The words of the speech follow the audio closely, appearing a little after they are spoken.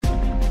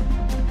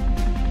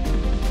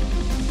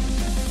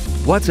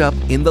what's up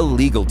in the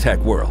legal tech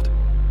world.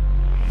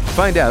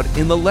 Find out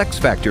in the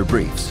LeXFactor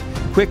briefs.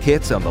 Quick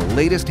hits on the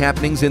latest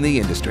happenings in the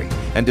industry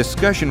and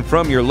discussion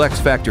from your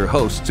LeXFactor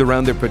hosts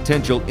around their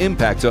potential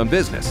impacts on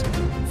business.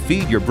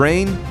 Feed your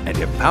brain and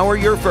empower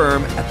your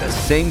firm at the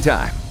same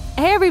time.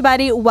 Hey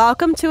everybody,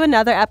 welcome to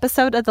another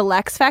episode of the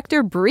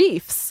LeXFactor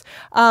Briefs.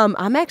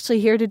 I'm actually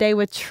here today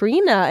with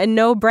Trina and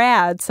no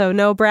Brad, so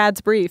no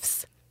Brad's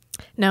Briefs.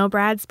 No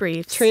Brad's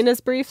Briefs.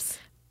 Trina's Briefs?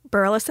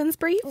 Burleson's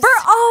Briefs?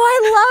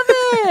 I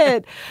love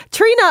it!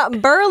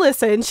 Trina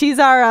Burleson, she's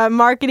our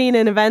marketing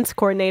and events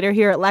coordinator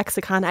here at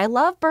Lexicon. I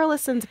love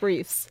Burleson's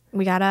Briefs.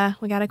 We gotta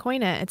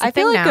coin it. It's a I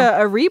thing feel like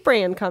now. a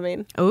rebrand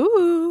coming.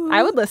 Ooh.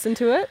 I would listen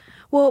to it.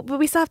 Well, but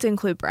we still have to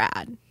include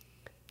Brad.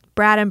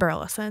 Brad and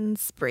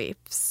Burleson's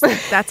Briefs.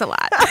 That's a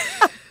lot.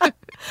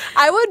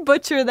 I would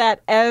butcher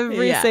that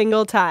every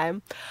single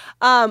time.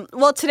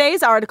 Well,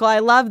 today's article, I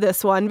love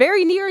this one.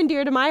 Very near and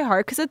dear to my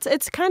heart because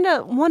it's kind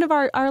of one of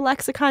our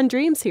lexicon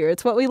dreams here.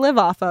 It's what we live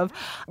off of.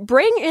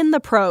 Bring in the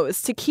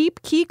pros. To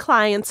keep key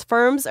clients,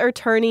 firms are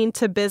turning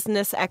to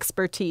business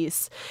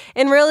expertise.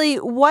 And really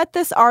what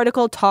this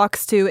article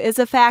talks to is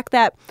the fact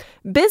that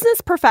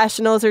business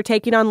professionals are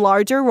taking on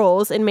larger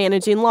roles in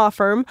managing law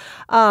firm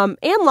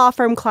and law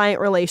firm client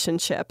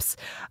relationships.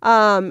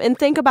 And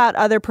think about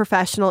other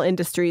professional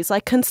industries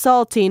like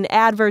consulting,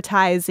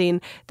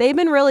 advertising. They've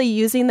been really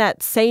using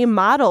that same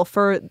model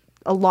for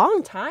a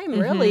long time,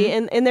 really,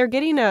 and they're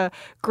getting a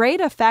great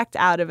effect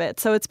out of it.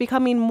 So it's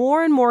becoming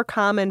more and more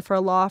common for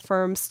law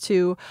firms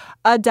to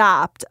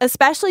adopt,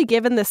 especially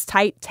given this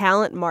tight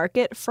talent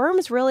market.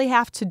 Firms really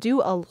have to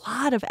do a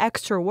lot of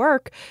extra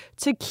work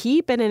to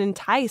keep and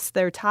entice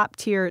their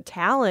top-tier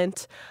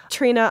talent.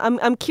 Trina,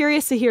 I'm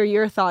curious to hear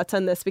your thoughts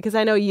on this because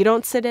I know you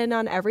don't sit in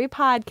on every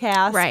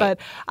podcast, right. But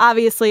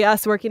obviously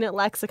us working at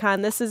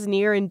Lexicon, this is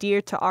near and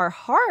dear to our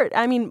heart.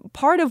 I mean,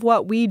 part of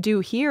what we do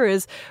here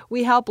is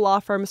we help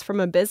law firms from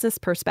a business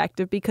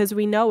perspective because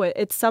we know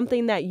it's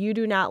something that you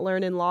do not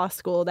learn in law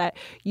school, that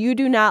you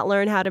do not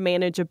learn how to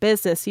manage a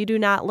business. You do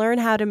not learn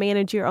how to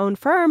manage your own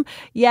firm,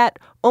 yet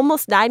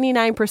almost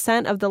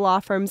 99% of the law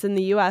firms in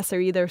the U.S. are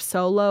either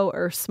solo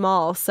or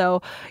small.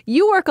 So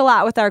you work a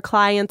lot with our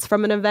clients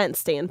from an event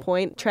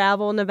standpoint,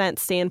 travel and event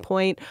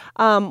standpoint.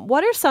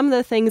 What are some of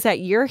the things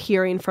that you're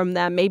hearing from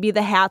them? Maybe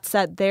the hats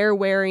that they're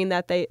wearing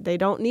that they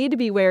don't need to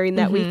be wearing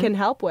that we can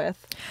help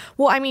with?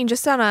 Well, I mean,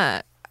 just on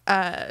a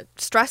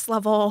stress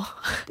level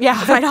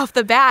right off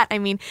the bat. I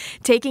mean,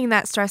 taking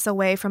that stress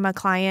away from a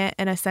client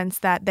in a sense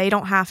that they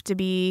don't have to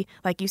be,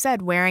 like you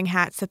said, wearing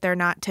hats that they're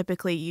not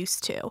typically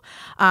used to.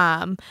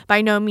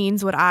 By no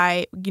means would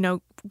I,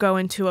 go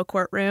into a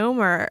courtroom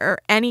or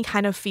any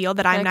kind of field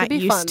that I'm not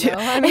used to.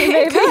 I mean,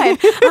 maybe. It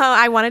could.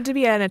 I wanted to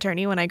be an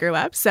attorney when I grew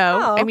up.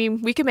 So, I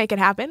mean, we could make it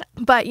happen.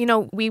 But,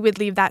 we would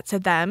leave that to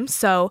them.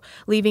 So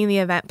leaving the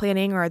event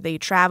planning or the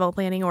travel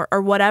planning or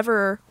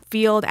whatever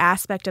field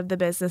aspect of the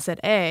business it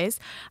is,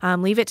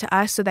 leave it to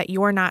us so that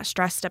you're not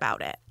stressed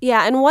about it.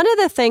 Yeah, and one of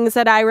the things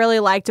that I really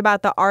liked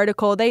about the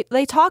article,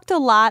 they talked a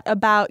lot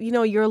about,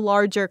 your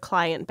larger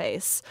client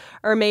base,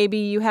 or maybe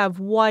you have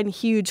one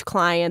huge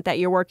client that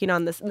you're working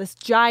on this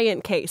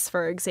giant case,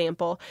 for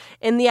example,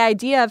 and the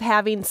idea of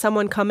having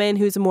someone come in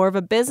who's more of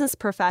a business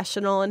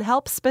professional and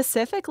help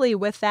specifically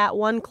with that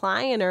one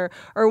client or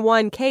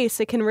one case,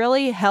 it can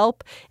really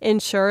help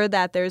ensure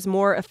that there's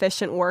more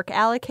efficient work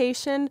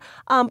allocation,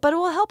 but it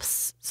will help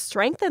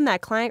strengthen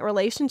that client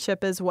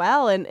relationship as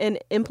well and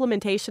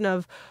implementation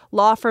of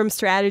law firm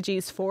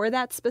strategies for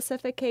that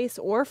specific case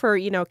or for,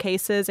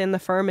 cases in the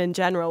firm in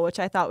general, which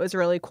I thought was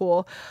really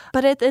cool.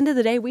 But at the end of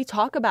the day, we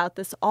talk about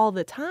this all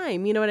the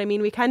time. You know what I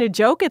mean? We kind of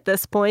joke at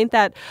this point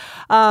that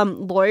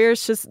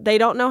lawyers they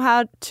don't know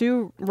how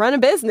to run a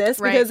business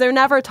because they're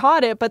never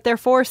taught it, but they're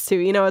forced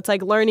to. It's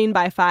like learning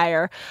by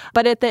fire.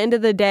 But at the end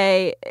of the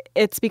day,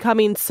 it's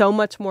becoming so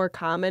much more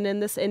common in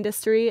this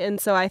industry. And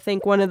so I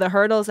think one of the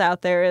hurdles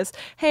out there is,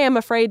 hey, I'm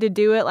afraid to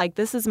do it. Like,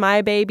 this is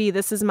my baby.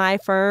 This is my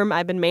firm.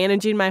 I've been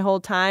managing my whole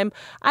time.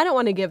 I don't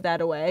want to give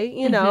that away,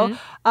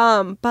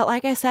 But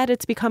like I said,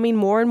 it's becoming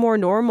more and more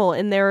normal.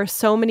 And there are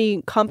so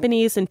many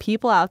companies and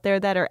people out there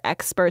that are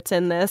experts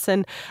in this.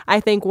 And I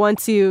think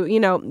once you,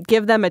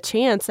 give them a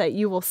chance that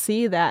you will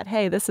see that,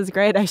 hey, this is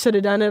great. I should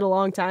have done it a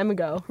long time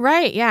ago.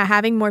 Right. Yeah.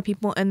 Having more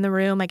people in the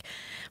room. Like,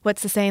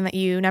 what's the saying that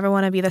you never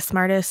want to be the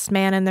smartest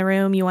man in the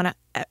room? You want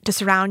to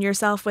surround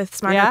yourself with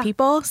smarter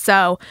people.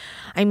 So,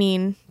 I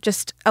mean,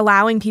 just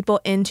allowing people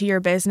into your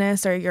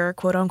business or your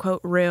quote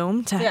unquote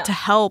room to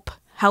help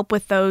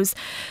with those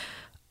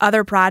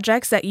other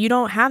projects that you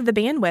don't have the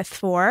bandwidth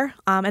for.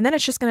 And then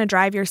it's just going to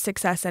drive your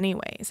success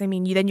anyways. I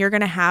mean, then you're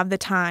going to have the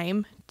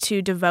time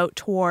to devote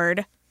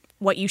toward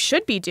what you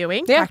should be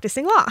doing,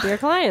 practicing law. Your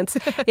clients.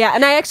 Yeah.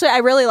 And I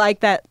really like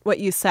that, what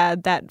you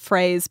said, that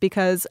phrase,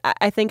 because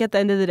I think at the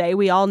end of the day,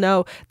 we all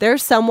know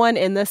there's someone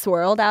in this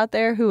world out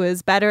there who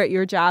is better at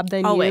your job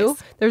than you.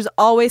 There's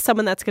always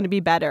someone that's going to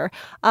be better.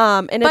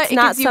 And but it's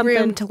not gives you something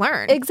room to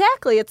learn.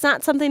 Exactly. It's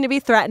not something to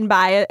be threatened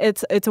by.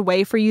 It's a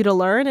way for you to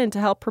learn and to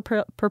help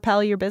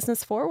propel your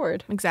business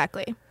forward.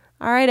 Exactly.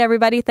 All right,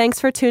 everybody. Thanks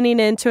for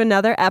tuning in to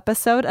another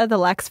episode of the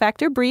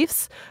LeXFactor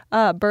Briefs.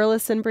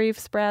 Burleson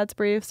Briefs, Brad's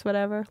Briefs,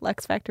 whatever.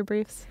 LeXFactor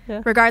Briefs.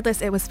 Yeah.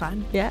 Regardless, it was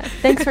fun. Yeah.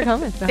 Thanks for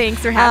coming.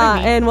 Thanks for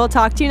having me. And we'll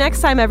talk to you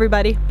next time,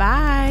 everybody.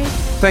 Bye.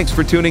 Thanks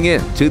for tuning in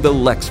to the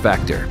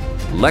LeXFactor.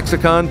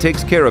 Lexicon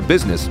takes care of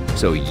business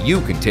so you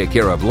can take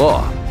care of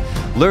law.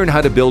 Learn how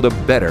to build a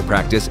better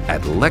practice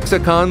at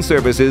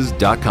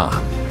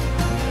lexiconservices.com.